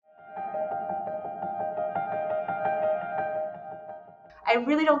I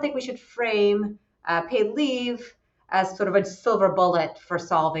really don't think we should frame paid leave as sort of a silver bullet for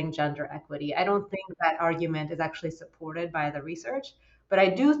solving gender equity. I don't think that argument is actually supported by the research, but I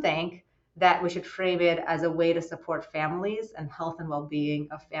do think that we should frame it as a way to support families and health and well-being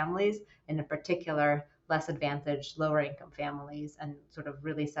of families, and in particular, less advantaged, lower income families, and sort of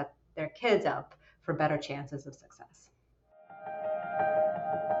really set their kids up for better chances of success.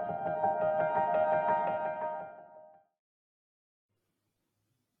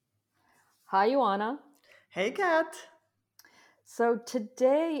 Hi, Ioana. Hey, Kat. So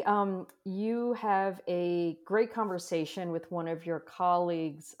today you have a great conversation with one of your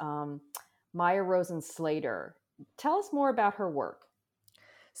colleagues, Maya Rosen-Slater. Tell us more about her work.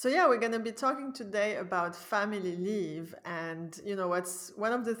 So yeah, we're going to be talking today about family leave. And what's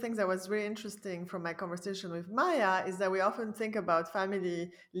one of the things that was really interesting from my conversation with Maya is that we often think about family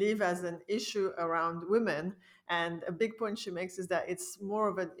leave as an issue around women. And a big point she makes is that it's more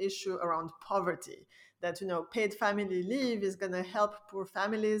of an issue around poverty. That paid family leave is going to help poor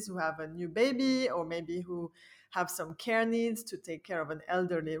families who have a new baby, or maybe who have some care needs to take care of an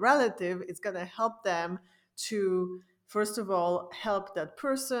elderly relative. It's going to help them to, first of all, help that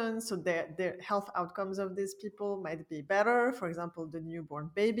person, so their health outcomes of these people might be better, for example, the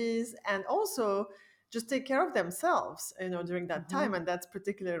newborn babies, and also just take care of themselves during that time. And that's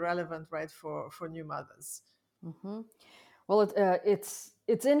particularly relevant, right, for new mothers. Mm-hmm. Well,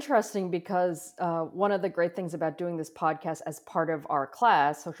 it's interesting because one of the great things about doing this podcast as part of our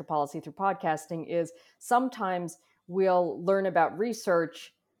class, Social Policy Through Podcasting, is sometimes we'll learn about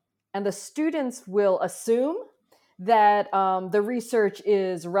research and the students will assume that the research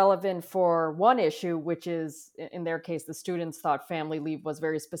is relevant for one issue, which is, in their case, the students thought family leave was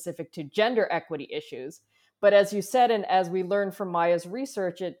very specific to gender equity issues. But as you said, and as we learned from Maya's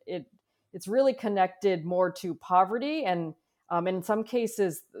research, it's really connected more to poverty, and in some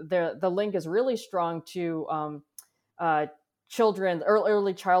cases, the link is really strong to uh, children,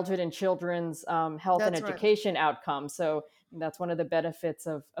 early childhood and children's health and That's right. education outcomes. So that's one of the benefits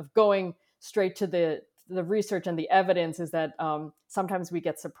of going straight to the research and the evidence, is that sometimes we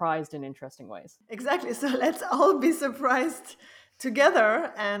get surprised in interesting ways. Exactly. So let's all be surprised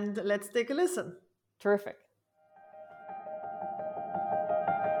together, and let's take a listen. Terrific.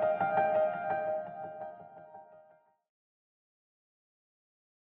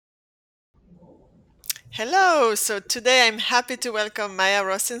 Hello. So today I'm happy to welcome Maya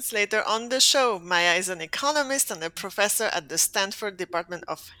Rossin-Slater on the show. Maya is an economist and a professor at the Stanford Department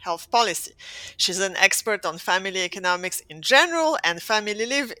of Health Policy. She's an expert on family economics in general and family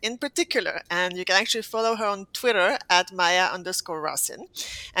leave in particular. And you can actually follow her on Twitter at Maya_Rossin.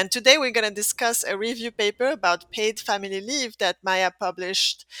 And today we're going to discuss a review paper about paid family leave that Maya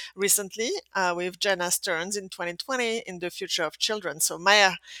published recently with Jenna Stearns in 2020 in The Future of Children. So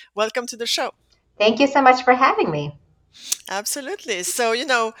Maya, welcome to the show. Thank you so much for having me. Absolutely. So,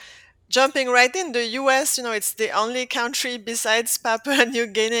 jumping right in, the US, it's the only country besides Papua New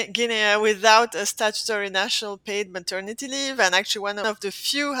Guinea without a statutory national paid maternity leave, and actually one of the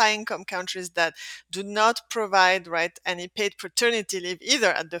few high income countries that do not provide, right, any paid paternity leave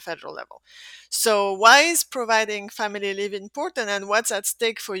either at the federal level. So, why is providing family leave important, and what's at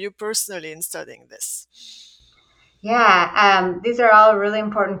stake for you personally in studying this? Yeah, these are all really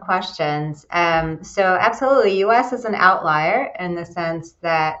important questions. So absolutely, US is an outlier in the sense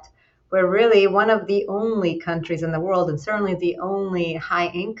that we're really one of the only countries in the world, and certainly the only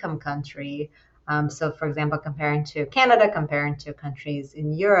high-income country. So, for example, comparing to Canada, comparing to countries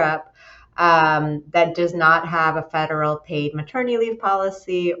in Europe, that does not have a federal paid maternity leave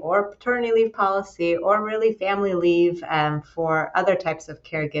policy or paternity leave policy, or really family leave for other types of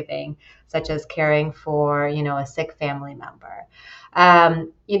caregiving, such as caring for, a sick family member.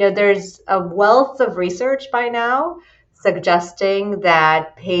 There's a wealth of research by now suggesting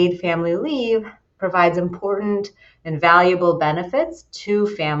that paid family leave provides important and valuable benefits to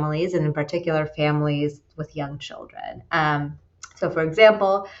families, and in particular, families with young children. So, for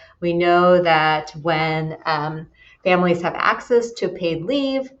example, we know that when families have access to paid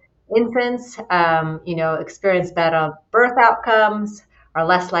leave, infants, experience better birth outcomes, are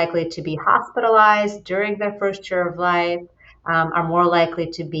less likely to be hospitalized during their first year of life, are more likely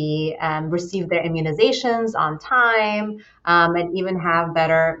to be receive their immunizations on time, and even have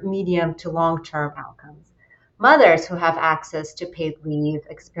better medium to long-term outcomes. Mothers who have access to paid leave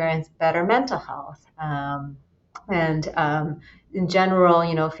experience better mental health. And In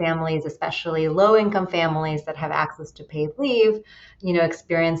general, families, especially low-income families that have access to paid leave,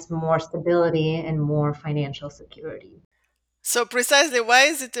 experience more stability and more financial security. So precisely, why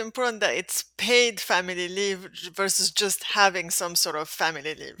is it important that it's paid family leave versus just having some sort of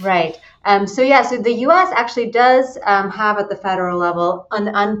family leave? Right. So the U.S. actually does have at the federal level an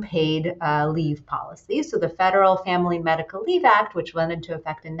unpaid leave policy. So the Federal Family Medical Leave Act, which went into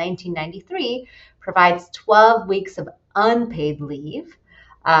effect in 1993, provides 12 weeks of unpaid leave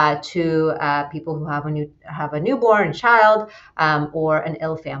to people who have a newborn child or an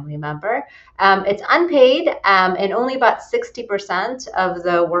ill family member. It's unpaid, and only about 60% of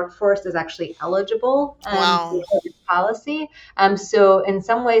the workforce is actually eligible Wow. for this policy. So in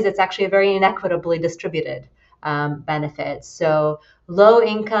some ways, it's actually a very inequitably distributed benefit. So low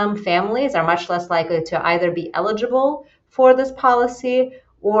income families are much less likely to either be eligible for this policy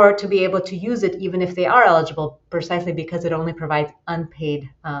or to be able to use it even if they are eligible, precisely because it only provides unpaid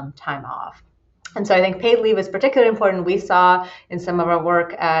time off. And so I think paid leave is particularly important. We saw in some of our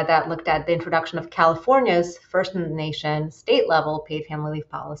work that looked at the introduction of California's first in the nation state level paid family leave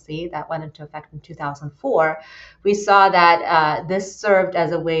policy that went into effect in 2004. We saw that this served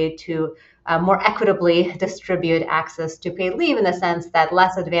as a way to more equitably distribute access to paid leave in the sense that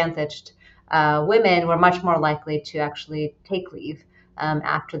less advantaged women were much more likely to actually take leave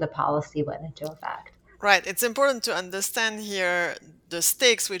after the policy went into effect. Right. It's important to understand here the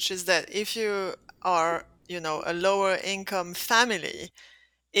stakes, which is that if you are, a lower income family,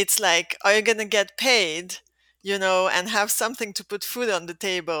 it's like, are you going to get paid, and have something to put food on the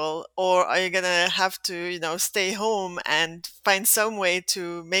table? Or are you going to have to, stay home and find some way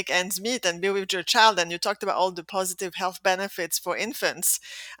to make ends meet and be with your child? And you talked about all the positive health benefits for infants.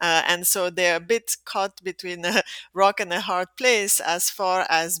 And so they're a bit caught between a rock and a hard place as far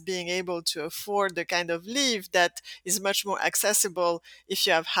as being able to afford the kind of leave that is much more accessible if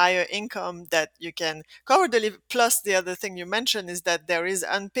you have higher income, that you can cover the leave. Plus, the other thing you mentioned is that there is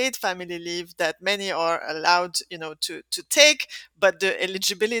unpaid family leave that many are allowed, to take, but the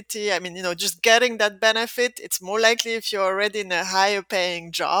eligibility, I mean, just getting that benefit, it's more likely if you're already in a higher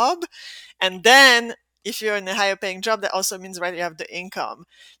paying job. And then if you're in a higher paying job, that also means, right, you have the income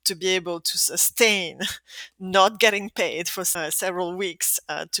to be able to sustain not getting paid for several weeks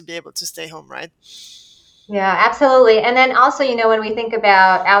to be able to stay home, right? Yeah, absolutely. And then also, when we think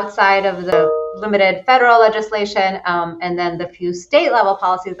about outside of the limited federal legislation and then the few state level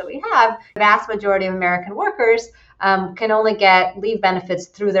policies that we have, the vast majority of American workers can only get leave benefits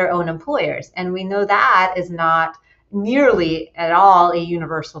through their own employers. And we know that is not nearly at all a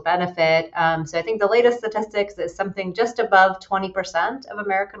universal benefit. So I think the latest statistics is something just above 20% of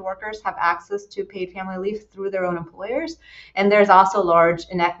American workers have access to paid family leave through their own employers. And there's also large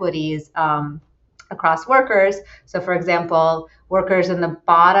inequities across workers. So, for example, workers in the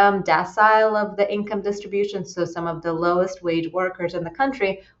bottom decile of the income distribution, so some of the lowest wage workers in the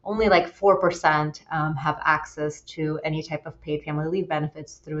country, only like 4% have access to any type of paid family leave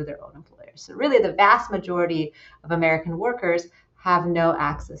benefits through their own employers. So, really, the vast majority of American workers have no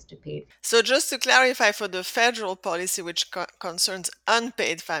access to paid. So just to clarify, for the federal policy, which concerns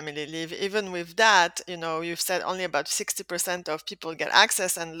unpaid family leave, even with that, you've said only about 60% of people get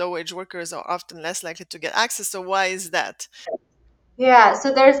access, and low wage workers are often less likely to get access. So why is that? Yeah,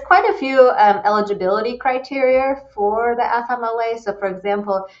 so there's quite a few eligibility criteria for the FMLA. So, for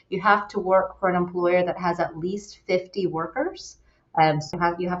example, you have to work for an employer that has at least 50 workers.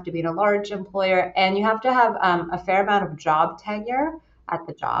 So you have to be in a large employer, and you have to have a fair amount of job tenure at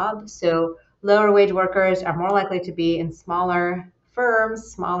the job. So lower wage workers are more likely to be in smaller firms,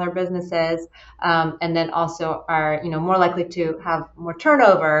 smaller businesses, and then also are more likely to have more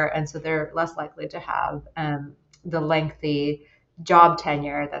turnover, and so they're less likely to have the lengthy job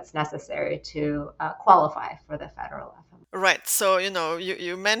tenure that's necessary to qualify for the federal FMLA. Right. So,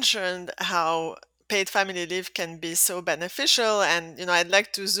 you mentioned how paid family leave can be so beneficial. And, I'd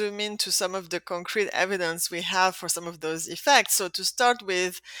like to zoom into some of the concrete evidence we have for some of those effects. So, to start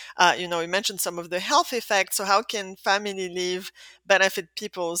with, you mentioned some of the health effects. So, how can family leave benefit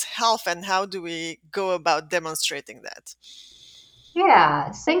people's health, and how do we go about demonstrating that?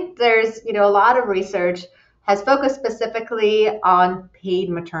 Yeah, so I think there's, a lot of research has focused specifically on paid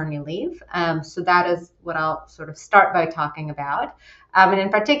maternity leave. So that is what I'll sort of start by talking about. And in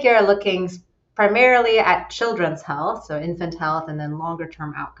particular, looking primarily at children's health, so infant health, and then longer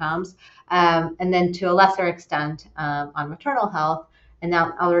term outcomes, and then to a lesser extent on maternal health. And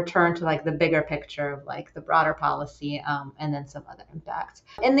now I'll return to like the bigger picture of like the broader policy and then some other impacts.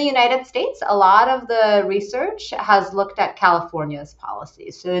 In the United States, a lot of the research has looked at California's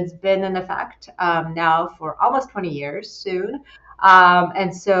policies. So it's been in effect now for almost 20 years soon.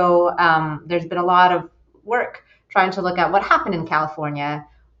 And so there's been a lot of work trying to look at what happened in California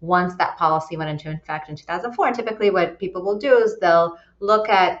once that policy went into effect in 2004. And typically, what people will do is they'll look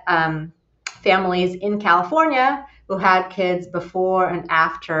at families in California who had kids before and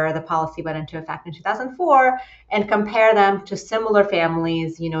after the policy went into effect in 2004 and compare them to similar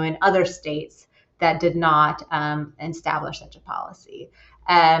families, in other states that did not establish such a policy.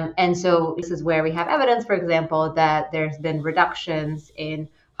 And so this is where we have evidence, for example, that there's been reductions in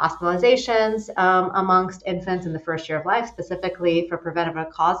hospitalizations amongst infants in the first year of life, specifically for preventable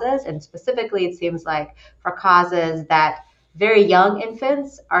causes. And specifically, it seems like for causes that very young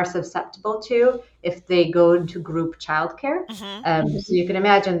infants are susceptible to if they go into group childcare. Mm-hmm. So you can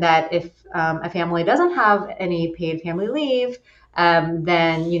imagine that if a family doesn't have any paid family leave,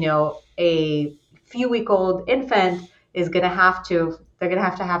 then a few-week-old infant is going to have to they're going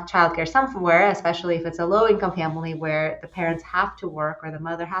to have childcare somewhere, especially if it's a low-income family where the parents have to work or the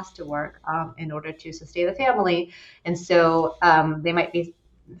mother has to work in order to sustain the family. And so they might be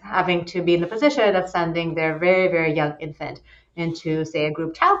having to be in the position of sending their very, very young infant into, say, a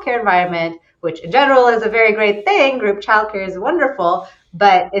group childcare environment, which in general is a very great thing. Group childcare is wonderful,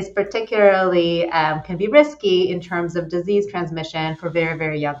 but is particularly can be risky in terms of disease transmission for very,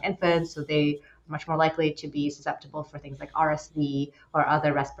 very young infants. So they are much more likely to be susceptible for things like RSV or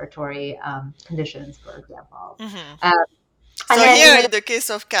other respiratory conditions, for example. Mm-hmm. Um, and So then, here, in the case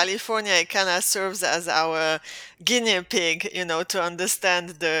of California, it kind of serves as our guinea pig, to understand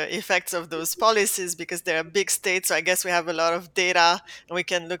the effects of those policies because they're big states. So I guess we have a lot of data and we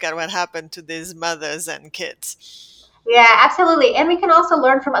can look at what happened to these mothers and kids. Yeah, absolutely. And we can also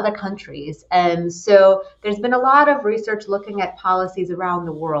learn from other countries. And so there's been a lot of research looking at policies around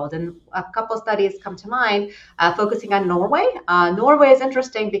the world. And a couple studies come to mind focusing on Norway. Norway is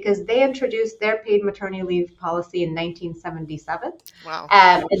interesting because they introduced their paid maternity leave policy in 1977. Wow.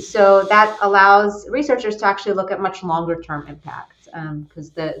 And so that allows researchers to actually look at much longer term impacts because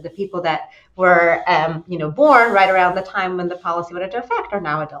the people that were born right around the time when the policy went into effect are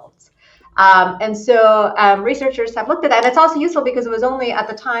now adults. And so researchers have looked at that. And it's also useful because it was only at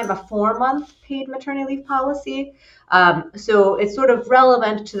the time a 4-month paid maternity leave policy. So it's sort of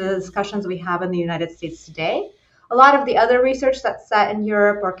relevant to the discussions we have in the United States today. A lot of the other research that's set in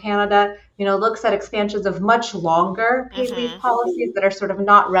Europe or Canada, looks at expansions of much longer paid leave policies that are sort of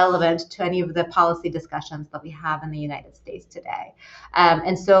not relevant to any of the policy discussions that we have in the United States today.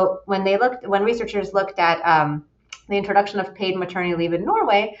 And so when researchers looked at the introduction of paid maternity leave in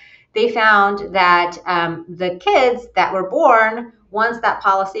Norway, they found that the kids that were born once that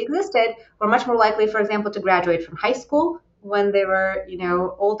policy existed were much more likely, for example, to graduate from high school when they were,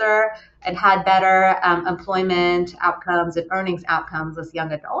 older and had better employment outcomes and earnings outcomes as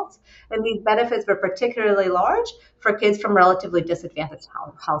young adults. And these benefits were particularly large for kids from relatively disadvantaged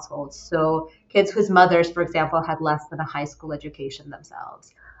households. So kids whose mothers, for example, had less than a high school education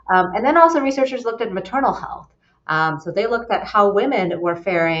themselves. And then also researchers looked at maternal health. So they looked at how women were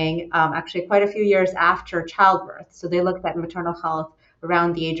faring actually quite a few years after childbirth. So they looked at maternal health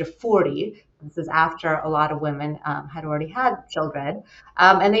around the age of 40. This is after a lot of women had already had children.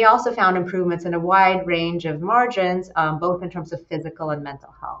 And they also found improvements in a wide range of margins, both in terms of physical and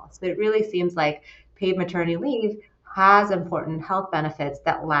mental health. So it really seems like paid maternity leave has important health benefits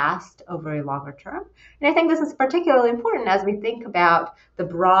that last over a longer term. And I think this is particularly important as we think about the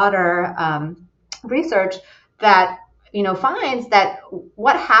broader research that finds that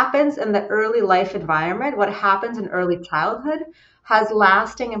what happens in the early life environment, what happens in early childhood, has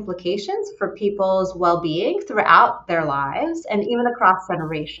lasting implications for people's well-being throughout their lives and even across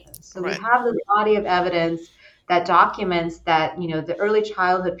generations. So we Right. have this body of evidence that documents that the early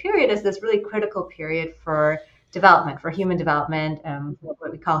childhood period is this really critical period for development, for human development,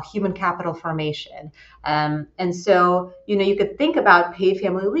 what we call human capital formation. And so you could think about paid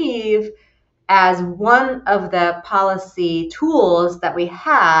family leave as one of the policy tools that we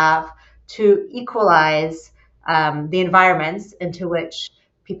have to equalize the environments into which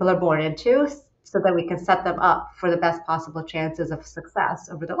people are born into so that we can set them up for the best possible chances of success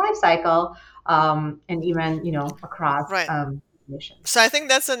over the life cycle and even, across Right. nations. So I think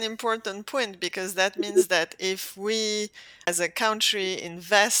that's an important point because that means that if we as a country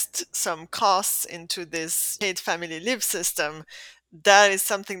invest some costs into this paid family leave system, that is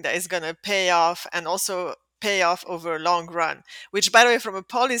something that is going to pay off and also pay off over a long run, which by the way, from a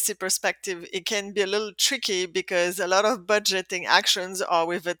policy perspective, it can be a little tricky because a lot of budgeting actions are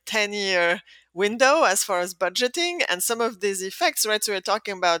with a 10-year window as far as budgeting, and some of these effects, right? So we're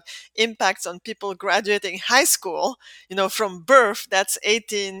talking about impacts on people graduating high school, from birth. That's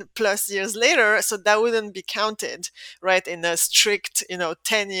 18 plus years later, so that wouldn't be counted, right, in a strict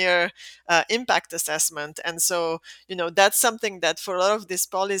 10-year impact assessment. And so that's something that for a lot of these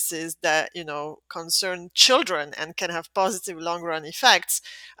policies that concern children and can have positive long run effects,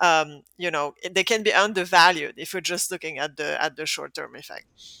 they can be undervalued if we're just looking at the short term effect.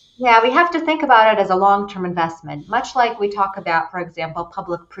 Yeah, we have to think about it as a long-term investment, much like we talk about, for example,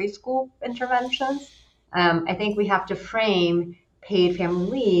 public preschool interventions. I think we have to frame paid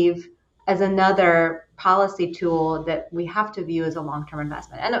family leave as another policy tool that we have to view as a long-term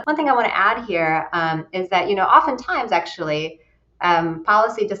investment. And one thing I want to add here is that, oftentimes actually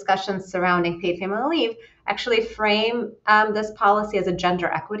policy discussions surrounding paid family leave actually frame this policy as a gender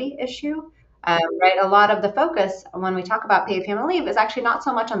equity issue. Right, a lot of the focus when we talk about paid family leave is actually not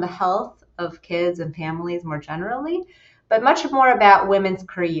so much on the health of kids and families more generally, but much more about women's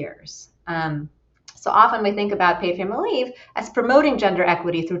careers. So often we think about paid family leave as promoting gender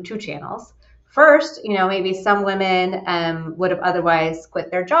equity through two channels. First, maybe some women would have otherwise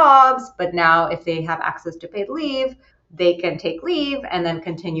quit their jobs, but now if they have access to paid leave, they can take leave and then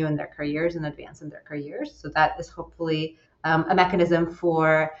continue in their careers and advance in their careers. So that is hopefully a mechanism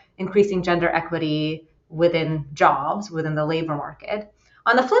for increasing gender equity within jobs, within the labor market.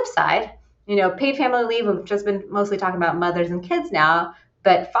 On the flip side, paid family leave, we've just been mostly talking about mothers and kids now,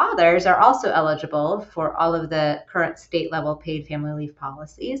 but fathers are also eligible for all of the current state level paid family leave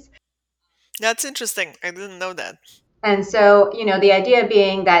policies. That's interesting. I didn't know that. And so, the idea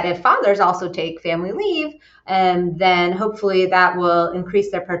being that if fathers also take family leave, then hopefully that will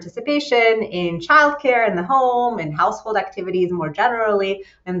increase their participation in childcare in the home and household activities more generally,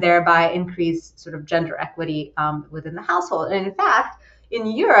 and thereby increase sort of gender equity within the household. And in fact, in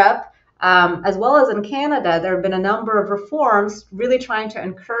Europe, as well as in Canada, there have been a number of reforms really trying to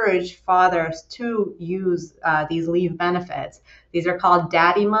encourage fathers to use these leave benefits. These are called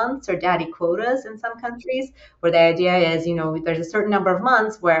daddy months or daddy quotas in some countries, where the idea is, there's a certain number of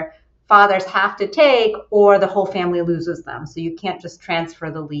months where fathers have to take or the whole family loses them. So you can't just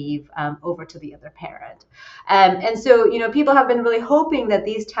transfer the leave over to the other parent. And so, people have been really hoping that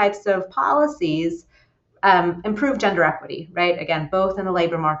these types of policies improve gender equity, right? Again, both in the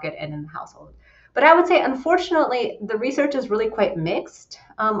labor market and in the household. But I would say, unfortunately, the research is really quite mixed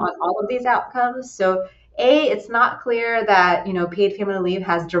on all of these outcomes. So, it's not clear that paid family leave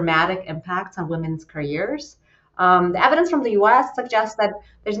has dramatic impacts on women's careers. The evidence from the U.S. suggests that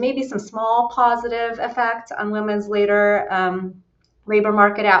there's maybe some small positive effects on women's later labor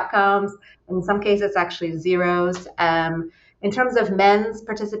market outcomes. In some cases, it's actually zeros. In terms of men's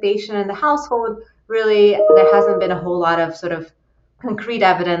participation in the household, really, there hasn't been a whole lot of sort of concrete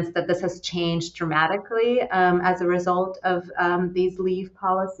evidence that this has changed dramatically as a result of these leave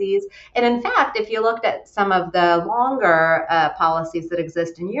policies. And in fact, if you looked at some of the longer policies that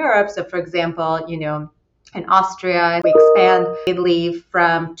exist in Europe, so for example, in Austria, we expand paid leave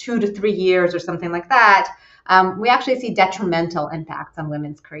from 2 to 3 years or something like that. We actually see detrimental impacts on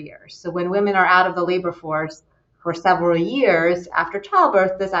women's careers. So when women are out of the labor force for several years after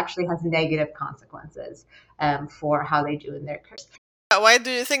childbirth, this actually has negative consequences for how they do in their careers. Why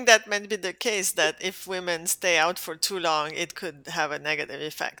do you think that might be the case, that if women stay out for too long, it could have a negative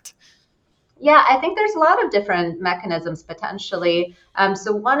effect? Yeah, I think there's a lot of different mechanisms potentially.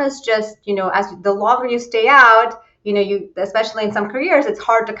 So one is just, as the longer you stay out, you, especially in some careers, it's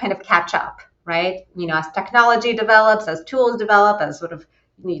hard to kind of catch up, right? As technology develops, as tools develop, as sort of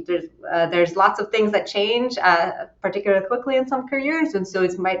there's lots of things that change, particularly quickly in some careers, and so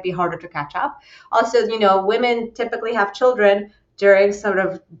it might be harder to catch up. Also, women typically have children during sort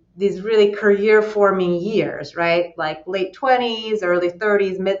of these really career forming years, right? Like late 20s, early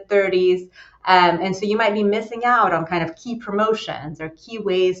 30s, mid 30s. And so you might be missing out on kind of key promotions or key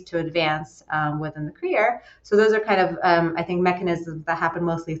ways to advance within the career. So those are kind of, I think, mechanisms that happen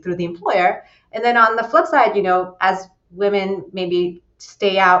mostly through the employer. And then on the flip side, as women maybe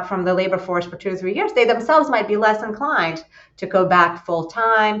stay out from the labor force for 2 to 3 years, they themselves might be less inclined to go back full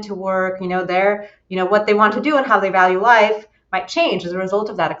time to work. What they want to do and how they value life might change as a result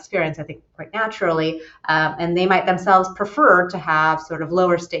of that experience, I think, quite naturally. And they might themselves prefer to have sort of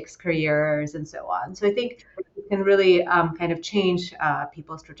lower stakes careers and so on. So I think it can really kind of change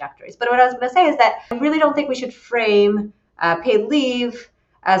people's trajectories. But what I was going to say is that I really don't think we should frame paid leave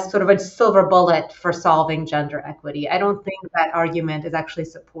as sort of a silver bullet for solving gender equity. I don't think that argument is actually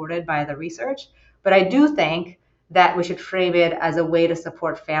supported by the research, but I do think that we should frame it as a way to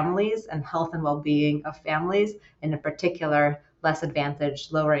support families and health and well-being of families, and in particular, less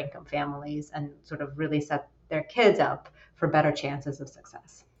advantaged, lower income families and sort of really set their kids up for better chances of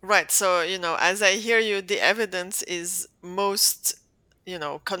success. Right. So, as I hear you, the evidence is most,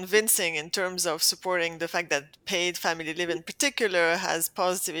 convincing in terms of supporting the fact that paid family leave in particular has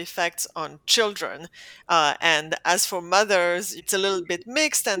positive effects on children. And as for mothers, it's a little bit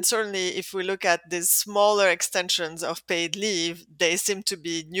mixed. And certainly, if we look at these smaller extensions of paid leave, they seem to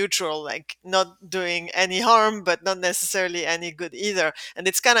be neutral, like not doing any harm, but not necessarily any good either. And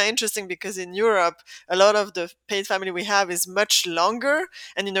it's kind of interesting because in Europe, a lot of the paid family we have is much longer.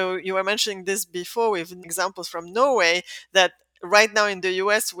 And you were mentioning this before with examples from Norway that right now in the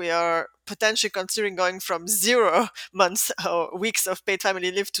US we are potentially considering going from 0 months or weeks of paid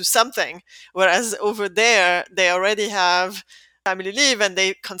family leave to something, whereas over there they already have family leave and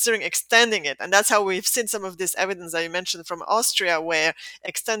they considering extending it. And that's how we've seen some of this evidence that you mentioned from Austria, where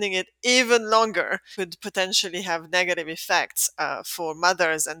extending it even longer could potentially have negative effects for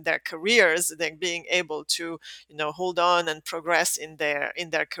mothers and their careers, they being able to hold on and progress in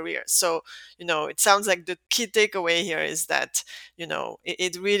their careers. So it sounds like the key takeaway here is that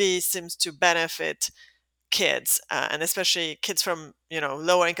it really seems to benefit kids, and especially kids from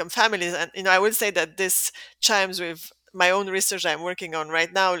lower income families. And I would say that this chimes with my own research I'm working on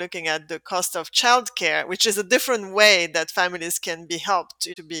right now, looking at the cost of childcare, which is a different way that families can be helped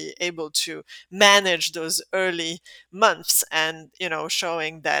to be able to manage those early months. And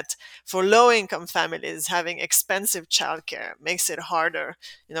showing that for low income families, having expensive childcare makes it harder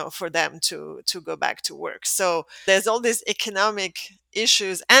for them to go back to work. So there's all these economic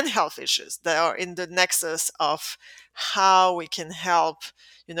issues and health issues that are in the nexus of how we can help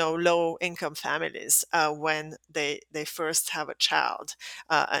low income families when they first have a child,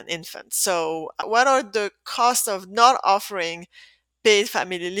 an infant. So what are the costs of not offering paid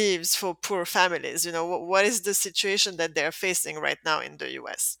family leaves for poor families? What is the situation that they're facing right now in the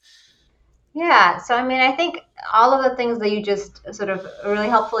US? Yeah, so I mean, I think all of the things that you just sort of really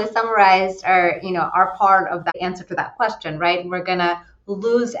helpfully summarized are part of the answer to that question, right? We're gonna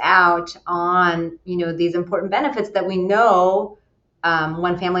lose out on, these important benefits that we know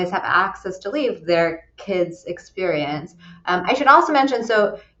when families have access to leave, their kids experience. I should also mention,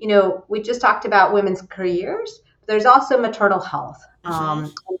 so, we just talked about women's careers. There's also maternal health. Hmm.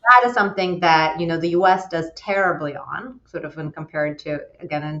 And that is something that, the US does terribly on, sort of when compared to,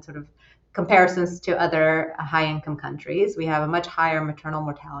 again, in sort of comparisons to other high income countries. We have a much higher maternal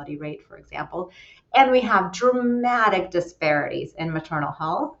mortality rate, for example, and we have dramatic disparities in maternal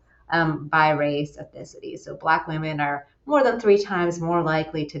health by race, ethnicity. So, Black women are more than 3 times more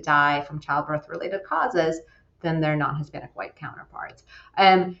likely to die from childbirth related causes than their non Hispanic white counterparts.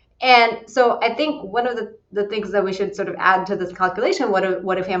 And so I think one of the things that we should sort of add to this calculation, what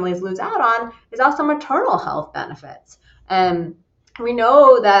do families lose out on, is also maternal health benefits. We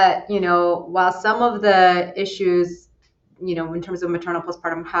know that, while some of the issues, in terms of maternal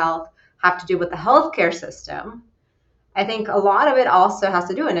postpartum health have to do with the healthcare system, I think a lot of it also has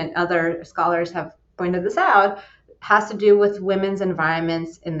to do, and other scholars have pointed this out, has to do with women's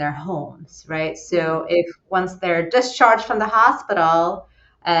environments in their homes, right? So if once they're discharged from the hospital,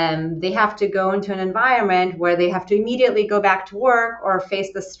 they have to go into an environment where they have to immediately go back to work or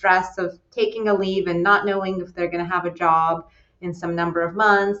face the stress of taking a leave and not knowing if they're going to have a job in some number of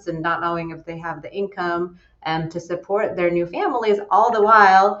months and not knowing if they have the income to support their new families, all the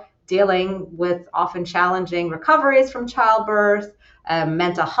while dealing with often challenging recoveries from childbirth,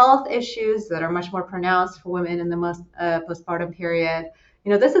 mental health issues that are much more pronounced for women in the most postpartum period.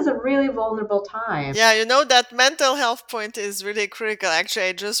 This is a really vulnerable time. Yeah, that mental health point is really critical. Actually,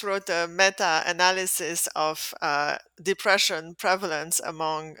 I just wrote a meta analysis of depression prevalence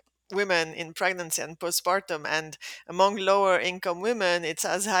among women in pregnancy and postpartum. And among lower income women, it's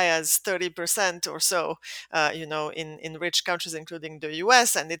as high as 30% or so, in rich countries, including the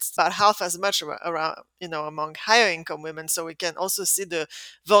US. And it's about half as much around, among higher income women. So we can also see the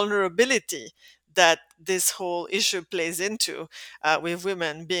vulnerability that this whole issue plays into, with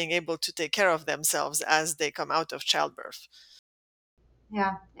women being able to take care of themselves as they come out of childbirth.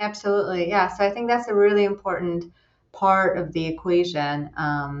 Yeah, absolutely. Yeah. So I think that's a really important part of the equation.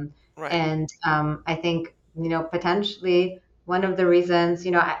 Right. And I think, potentially one of the reasons,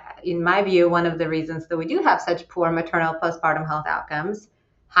 in my view, one of the reasons that we do have such poor maternal postpartum health outcomes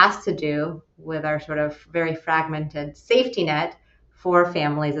has to do with our sort of very fragmented safety net for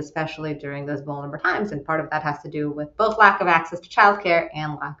families, especially during those vulnerable times. And part of that has to do with both lack of access to childcare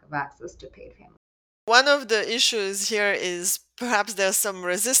and lack of access to paid family. One of the issues here is perhaps there's some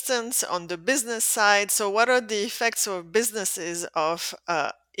resistance on the business side. So, what are the effects of businesses of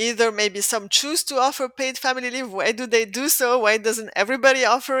either maybe some choose to offer paid family leave. Why do they do so? Why doesn't everybody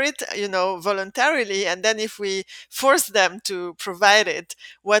offer it, voluntarily? And then if we force them to provide it,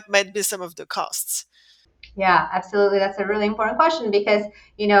 what might be some of the costs? Yeah, absolutely. That's a really important question because,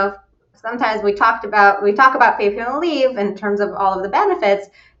 you know, sometimes we talk about paid parental leave in terms of all of the benefits,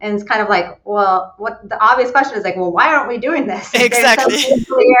 and it's kind of like, well, what the obvious question is like, well, why aren't we doing this? If there's so Exactly. many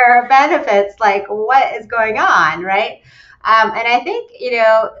clear benefits, like what is going on, right? And I think,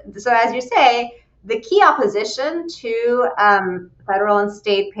 so as you say, the key opposition to federal and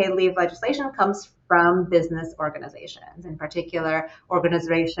state paid leave legislation comes from business organizations, in particular,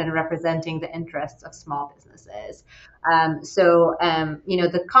 organization representing the interests of small businesses.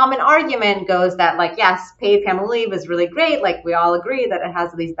 The common argument goes that, like, yes, paid family leave is really great. Like, we all agree that it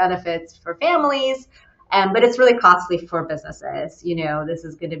has these benefits for families, but it's really costly for businesses. This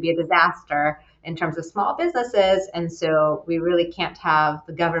is going to be a disaster in terms of small businesses. And so we really can't have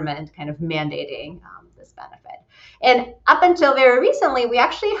the government kind of mandating this benefit. And up until very recently, we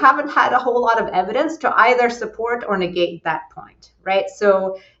actually haven't had a whole lot of evidence to either support or negate that point, right?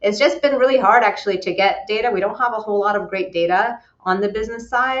 So it's just been really hard actually to get data. We don't have a whole lot of great data on the business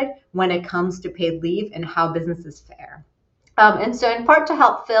side when it comes to paid leave and how businesses fare. And so, in part to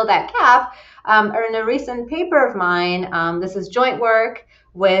help fill that gap, or in a recent paper of mine, this is joint work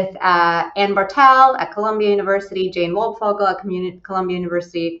with Ann Bartel at Columbia University, Jane Wolfvogel at Columbia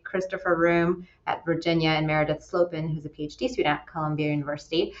University, Christopher Room at Virginia, and Meredith Slopin, who's a PhD student at Columbia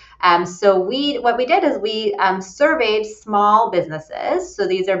University. What we did is we surveyed small businesses. So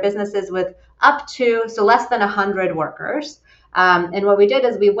these are businesses with less than 100 workers. And what we did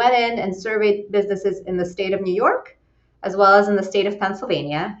is we went in and surveyed businesses in the state of New York, as well as in the state of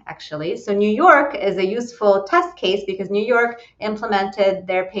Pennsylvania, actually. So New York is a useful test case because New York implemented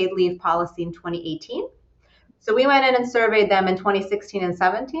their paid leave policy in 2018. So we went in and surveyed them in 2016 and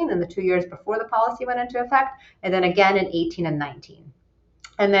 17, and the 2 years before the policy went into effect, and then again in 18 and 19.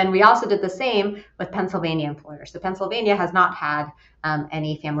 And then we also did the same with Pennsylvania employers. So Pennsylvania has not had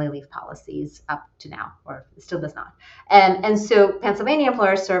any family leave policies up to now, or still does not. And so Pennsylvania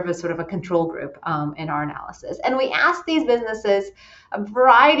employers serve as sort of a control group in our analysis. And we asked these businesses a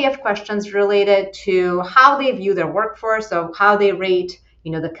variety of questions related to how they view their workforce, so how they rate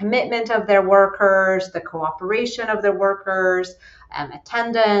the commitment of their workers, the cooperation of their workers,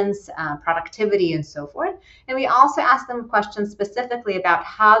 attendance, productivity, and so forth. And we also asked them questions specifically about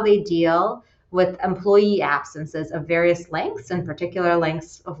how they deal with employee absences of various lengths, in particular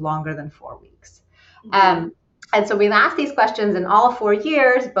lengths of longer than 4 weeks. And so we've asked these questions in all 4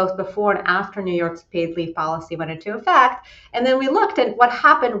 years, both before and after New York's paid leave policy went into effect. And then we looked at what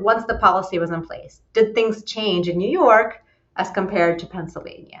happened once the policy was in place. Did things change in New York as compared to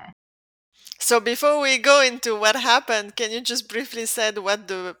Pennsylvania? So before we go into what happened, can you just briefly say what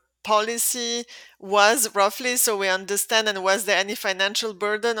the policy was roughly so we understand, and was there any financial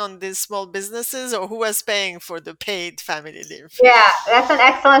burden on these small businesses, or who was paying for the paid family leave? Yeah, that's an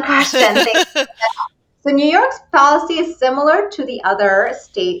excellent question. Thank you. So New York's policy is similar to the other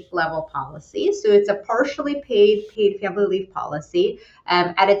state level policies. So it's a partially paid family leave policy.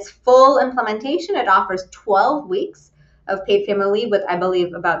 At its full implementation, it offers 12 weeks of paid family leave with, I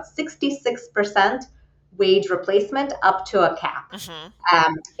believe, about 66% wage replacement up to a cap.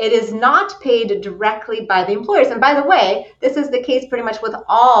 It is not paid directly by the employers. And by the way, this is the case pretty much with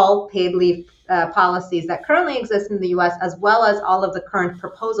all paid leave policies that currently exist in the US, as well as all of the current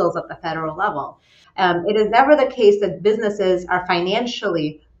proposals at the federal level. It is never the case that businesses are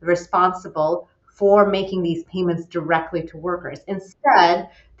financially responsible for making these payments directly to workers. Instead,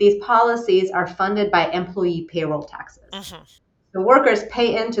 these policies are funded by employee payroll taxes. The workers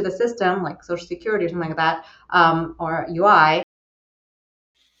pay into the system, like Social Security or something like that, or UI.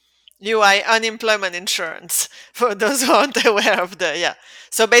 UI, unemployment insurance, for those who aren't aware of yeah.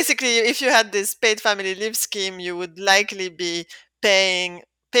 So basically, if you had this paid family leave scheme, you would likely be paying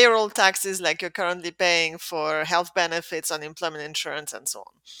payroll taxes like you're currently paying for health benefits, unemployment insurance, and so on.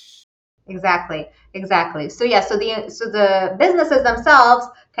 Exactly. So yeah, so the businesses themselves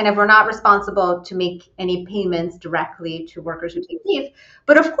kind of were not responsible to make any payments directly to workers who take leave.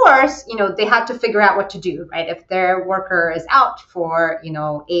 But of course, they had to figure out what to do, right? If their worker is out for,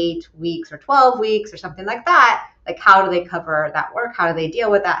 8 weeks or 12 weeks or something like that, like how do they cover that work? How do they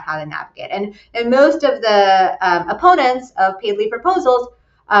deal with that? How do they navigate? And most of the opponents of paid leave proposals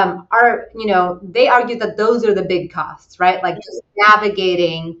they argue that those are the big costs, right? Like just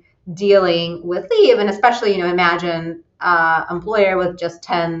navigating dealing with leave, and especially imagine employer with just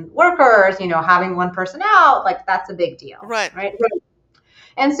 10 workers, having one person out, like that's a big deal, right?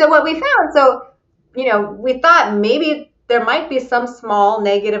 And so what we found, we thought maybe there might be some small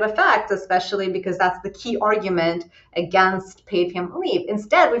negative effect, especially because that's the key argument against paid family leave.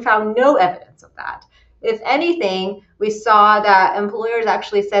 Instead, we found no evidence of that. If anything, we saw that employers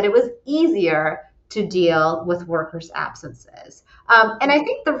actually said it was easier to deal with workers' absences. And I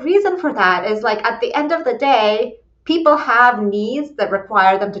think the reason for that is like at the end of the day, people have needs that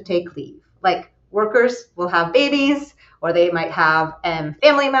require them to take leave. Like workers will have babies, or they might have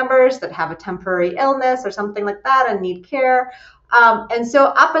family members that have a temporary illness or something like that and need care. And so,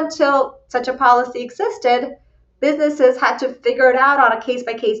 up until such a policy existed, businesses had to figure it out on a case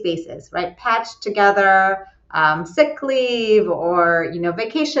by case basis, right? Patch together sick leave or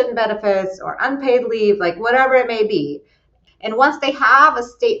vacation benefits or unpaid leave, like whatever it may be. And once they have a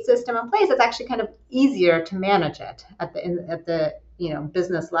state system in place, it's actually kind of easier to manage it at the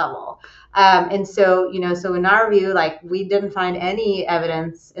business level. And so so in our view, like we didn't find any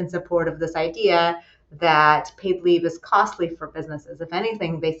evidence in support of this idea that paid leave is costly for businesses. If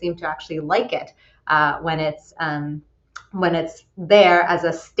anything, they seem to actually like it when it's there as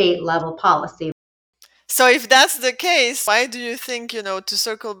a state level policy. So if that's the case, why do you think, to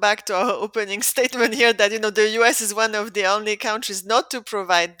circle back to our opening statement here, that, the US is one of the only countries not to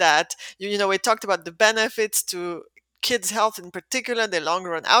provide that? We talked about the benefits to kids' health in particular, the long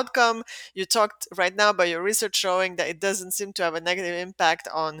run outcome. You talked right now about your research showing that it doesn't seem to have a negative impact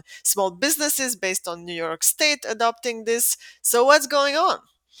on small businesses based on New York State adopting this. So what's going on?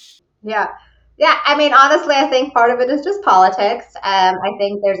 Yeah. Yeah. I mean, honestly, I think part of it is just politics. I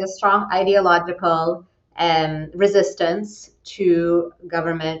think there's a strong ideological resistance to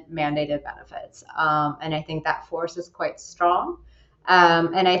government mandated benefits. And I think that force is quite strong.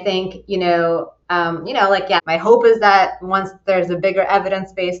 And I think, like, yeah, my hope is that once there's a bigger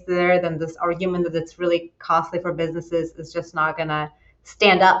evidence base there, then this argument that it's really costly for businesses is just not going to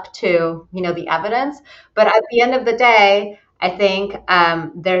stand up to, the evidence. But at the end of the day, I think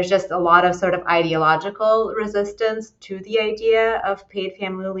there's just a lot of sort of ideological resistance to the idea of paid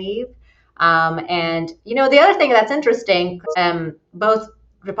family leave. And, the other thing that's interesting, both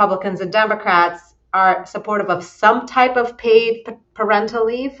Republicans and Democrats are supportive of some type of paid parental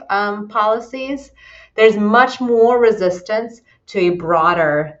leave policies. There's much more resistance to a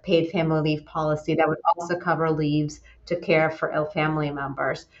broader paid family leave policy that would also cover leaves to care for ill family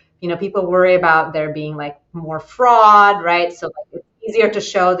members. People worry about there being like more fraud, right? So like, it's easier to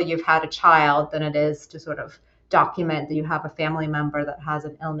show that you've had a child than it is to sort of document that you have a family member that has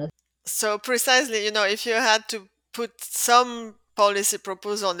an illness. So precisely, if you had to put some policy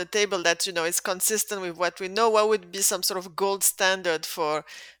proposal on the table that, is consistent with what we know, what would be some sort of gold standard for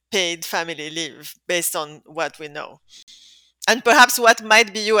paid family leave based on what we know? And perhaps what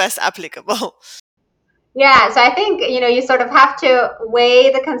might be US applicable? Yeah, so I think, you sort of have to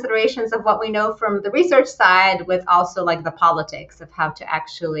weigh the considerations of what we know from the research side with also like the politics of how to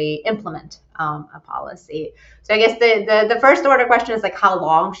actually implement a policy. So I guess the first order question is like, how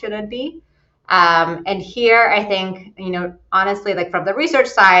long should it be? And here I think, honestly, like from the research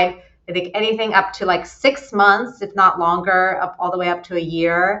side, I think anything up to like 6 months, if not longer, up all the way up to a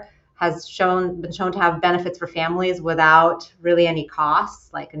year, has been shown to have benefits for families without really any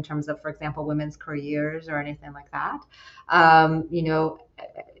costs, like in terms of, for example, women's careers or anything like that.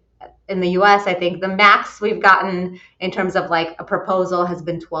 In the US, I think the max we've gotten in terms of like a proposal has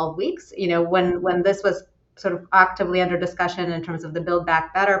been 12 weeks. When this was sort of actively under discussion in terms of the Build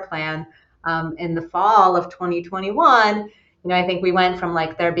Back Better plan in the fall of 2021, I think we went from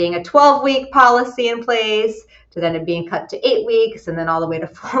like there being a 12-week policy in place to then it being cut to 8 weeks and then all the way to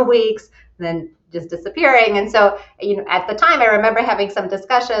 4 weeks and then just disappearing. And so, at the time, I remember having some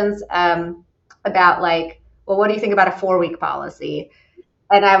discussions about like, well, what do you think about a 4-week policy?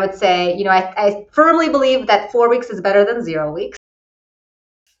 And I would say, I firmly believe that 4 weeks is better than 0 weeks.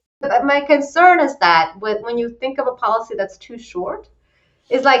 But my concern is that when you think of a policy that's too short,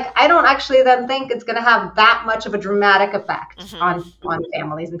 is like I don't actually then think it's going to have that much of a dramatic effect on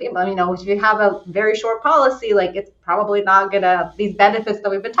families and people. If you have a very short policy, like it's probably not going to these benefits that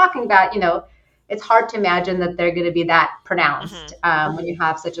we've been talking about. It's hard to imagine that they're going to be that pronounced when you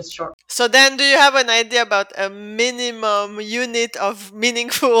have such a short. So then, do you have an idea about a minimum unit of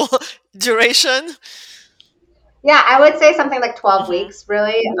meaningful duration? Yeah, I would say something like 12 weeks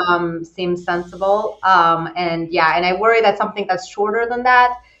really seems sensible. And I worry that something that's shorter than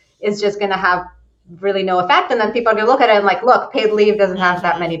that is just going to have really no effect. And then people are going to look at it and like, look, paid leave doesn't have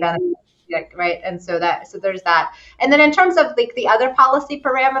that many benefits, right? And so there's that. And then in terms of like the other policy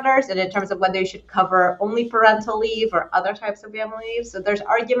parameters and in terms of whether you should cover only parental leave or other types of family leave. So there's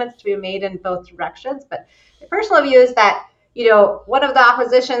arguments to be made in both directions. But my personal view is that one of the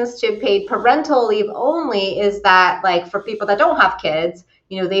oppositions to paid parental leave only is that, like, for people that don't have kids,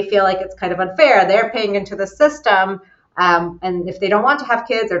 they feel like it's kind of unfair. They're paying into the system. And if they don't want to have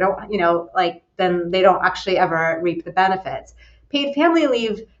kids or don't, like, then they don't actually ever reap the benefits. Paid family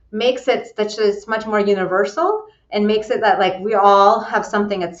leave makes it such it's much more universal and makes it that, like, we all have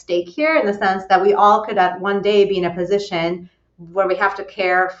something at stake here, in the sense that we all could at one day be in a position where we have to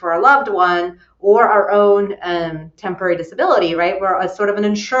care for a loved one or our own temporary disability, right? We're a sort of an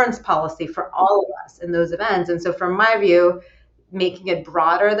insurance policy for all of us in those events. And so, from my view, making it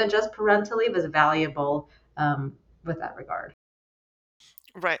broader than just parental leave is valuable with that regard.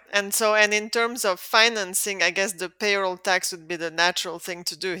 Right. And in terms of financing, I guess the payroll tax would be the natural thing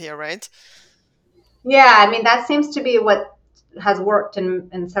to do here, right? Yeah, I mean, that seems to be what has worked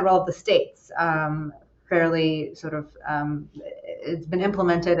in several of the states. Fairly sort of, it's been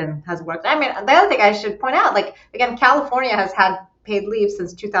implemented and has worked. I mean, the other thing I should point out, like, again, California has had paid leave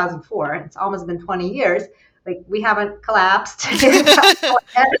since 2004. It's almost been 20 years. Like, we haven't collapsed here in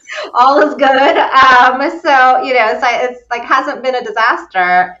California. All is good. So, it's like hasn't been a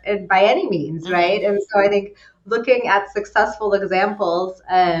disaster by any means, Mhm. right? And so I think looking at successful examples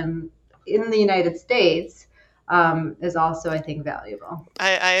in the United States is also, I think, valuable.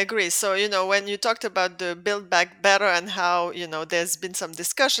 I agree. So, when you talked about the Build Back Better and how, there's been some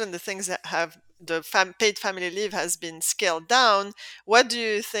discussion, the things that have the paid family leave has been scaled down, what do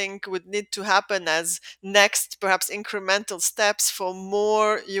you think would need to happen as next, perhaps incremental steps for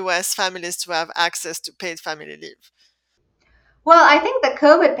more US families to have access to paid family leave? Well, I think the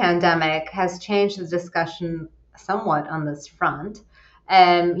COVID pandemic has changed the discussion somewhat on this front.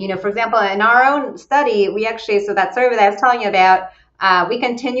 For example, in our own study, we actually, so that survey that I was telling you about, we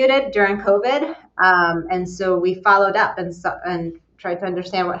continued it during COVID. And so we followed up and tried to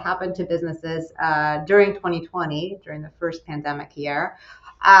understand what happened to businesses during 2020, during the first pandemic year.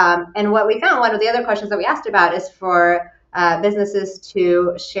 And what we found, one of the other questions that we asked about is for businesses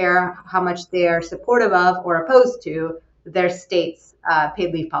to share how much they are supportive of or opposed to their state's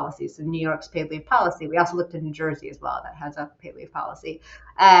paid leave policies. So New York's paid leave policy. We also looked at New Jersey as well, that has a paid leave policy.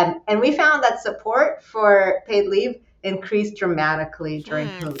 And we found that support for paid leave increased dramatically during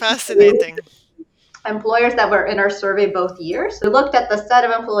COVID. Fascinating. Employers that were in our survey both years. We looked at the set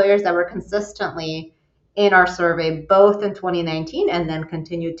of employers that were consistently in our survey both in 2019 and then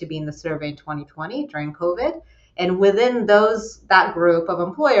continued to be in the survey in 2020 during COVID. And within that group of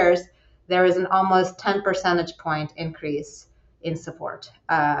employers, there is an almost 10 percentage point increase in support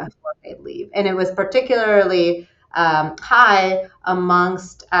for paid leave. And it was particularly high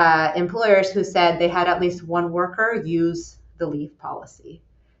amongst employers who said they had at least one worker use the leave policy.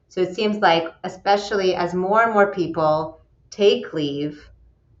 So it seems like, especially as more and more people take leave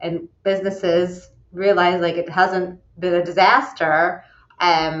and businesses realize, like, it hasn't been a disaster,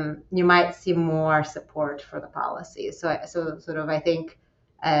 you might see more support for the policy. So sort of, I think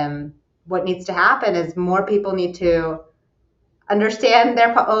what needs to happen is more people need to understand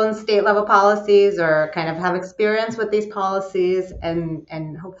their own state level policies or kind of have experience with these policies,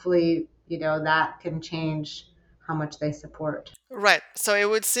 and hopefully, that can change how much they support. Right. So it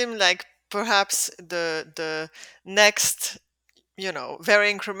would seem like perhaps the next,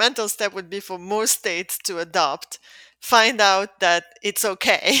 very incremental step would be for most states to adopt, find out that it's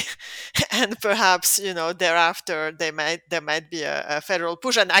okay, and perhaps, thereafter there might be a federal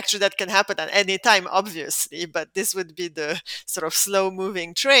push, and actually that can happen at any time, obviously, but this would be the sort of slow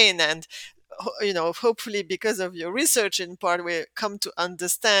moving train. And hopefully because of your research in part, we come to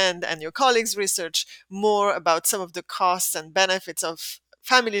understand, and your colleagues research more about some of the costs and benefits of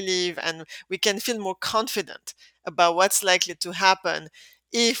family leave, and we can feel more confident about what's likely to happen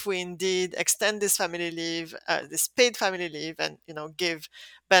if we indeed extend this family leave, this paid family leave, and give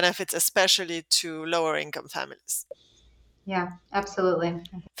benefits especially to lower income families. Yeah, absolutely.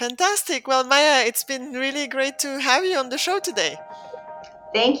 Fantastic. Well, Maya, it's been really great to have you on the show today.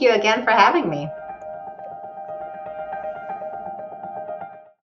 Thank you again for having me.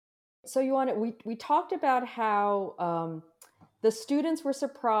 So we talked about how the students were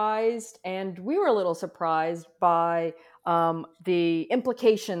surprised, and we were a little surprised by the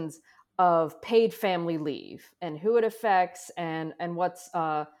implications of paid family leave and who it affects, and what's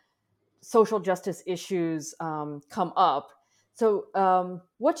social justice issues come up. So,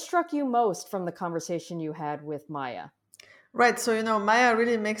 what struck you most from the conversation you had with Maya? Right. So, Maya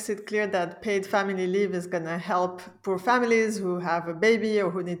really makes it clear that paid family leave is going to help poor families who have a baby or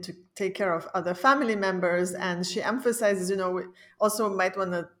who need to take care of other family members. And she emphasizes, we also might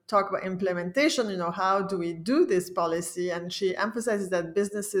want to talk about implementation, how do we do this policy? And she emphasizes that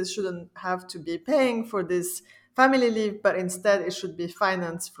businesses shouldn't have to be paying for this family leave, but instead it should be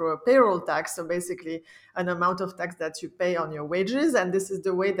financed through a payroll tax. So basically, an amount of tax that you pay on your wages. And this is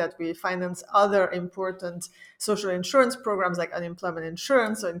the way that we finance other important social insurance programs like unemployment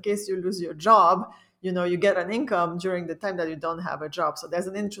insurance. So in case you lose your job, you get an income during the time that you don't have a job. So there's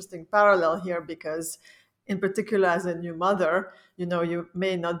an interesting parallel here because in particular as a new mother, you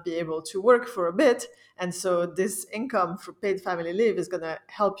may not be able to work for a bit, and so this income for paid family leave is going to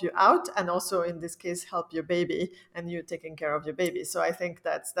help you out, and also in this case help your baby and you taking care of your baby. So I think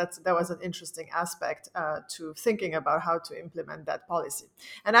that was an interesting aspect to thinking about how to implement that policy.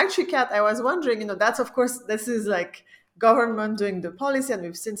 And actually, Kat, I was wondering, that's, of course, this is like government doing the policy, and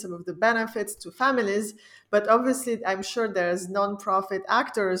we've seen some of the benefits to families, but obviously I'm sure there's nonprofit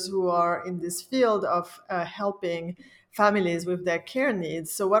actors who are in this field of helping families with their care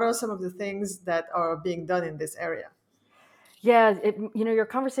needs. So what are some of the things that are being done in this area? Yeah, your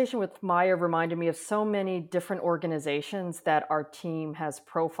conversation with Maya reminded me of so many different organizations that our team has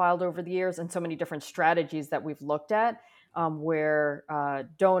profiled over the years, and so many different strategies that we've looked at, where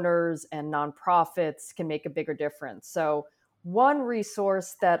donors and nonprofits can make a bigger difference. So, one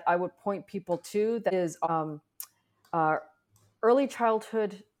resource that I would point people to that is uh, Early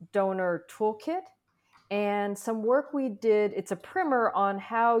Childhood Donor Toolkit, and some work we did. It's a primer on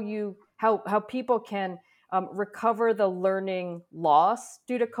how people can recover the learning loss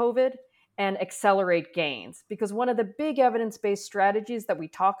due to COVID and accelerate gains. Because one of the big evidence-based strategies that we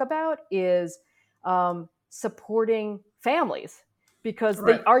talk about is supporting families, because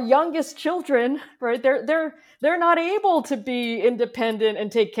Right. our youngest children, right, they're not able to be independent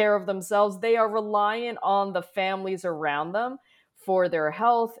and take care of themselves. They are reliant on the families around them for their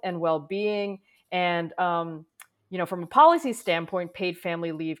health and well-being. And from a policy standpoint, paid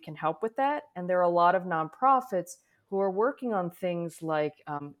family leave can help with that. And there are a lot of nonprofits who are working on things like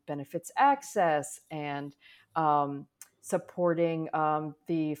benefits access and supporting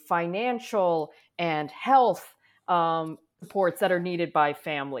the financial and health supports that are needed by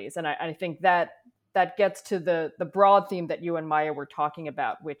families. And I think that gets to the broad theme that you and Maya were talking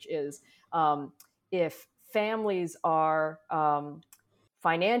about, which is if families are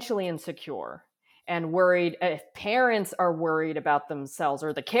financially insecure and worried, if parents are worried about themselves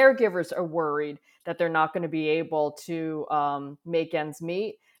or the caregivers are worried that they're not going to be able to make ends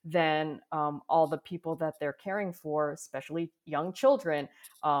meet, then all the people that they're caring for, especially young children,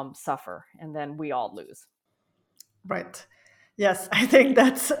 suffer, and then we all lose. Right. Yes, I think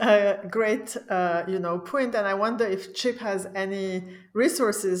that's a great, point. And I wonder if Chip has any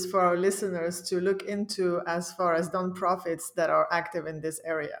resources for our listeners to look into as far as nonprofits that are active in this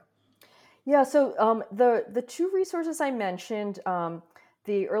area. Yeah, so the two resources I mentioned,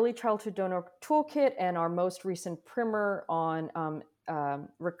 the Early Childhood Donor Toolkit and our most recent primer on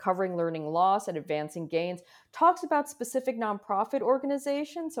recovering learning loss and advancing gains, talks about specific nonprofit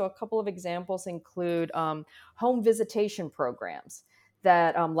organizations. So a couple of examples include home visitation programs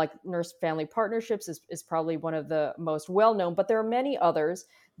that, like Nurse Family Partnerships, is probably one of the most well known, but there are many others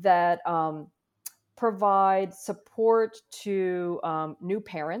that provide support to new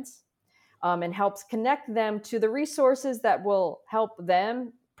parents, and helps connect them to the resources that will help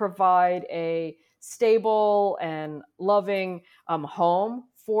them provide a stable and loving home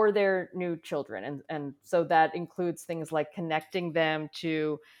for their new children. And so that includes things like connecting them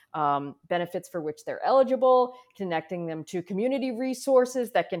to benefits for which they're eligible, connecting them to community resources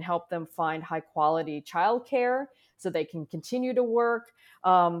that can help them find high quality childcare so they can continue to work.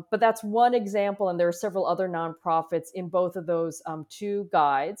 But that's one example, and there are several other nonprofits in both of those two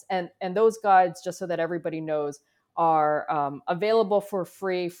guides. And those guides, just so that everybody knows, are available for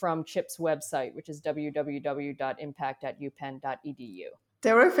free from CHIP's website, which is www.impact.upenn.edu.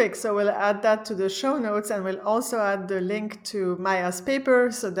 Terrific. So we'll add that to the show notes, and we'll also add the link to Maya's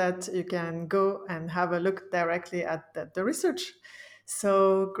paper so that you can go and have a look directly at the research.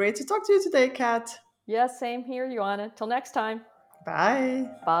 So great to talk to you today, Kat. Yes, same here, Joanna. Till next time. Bye.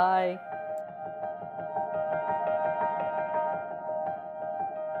 Bye.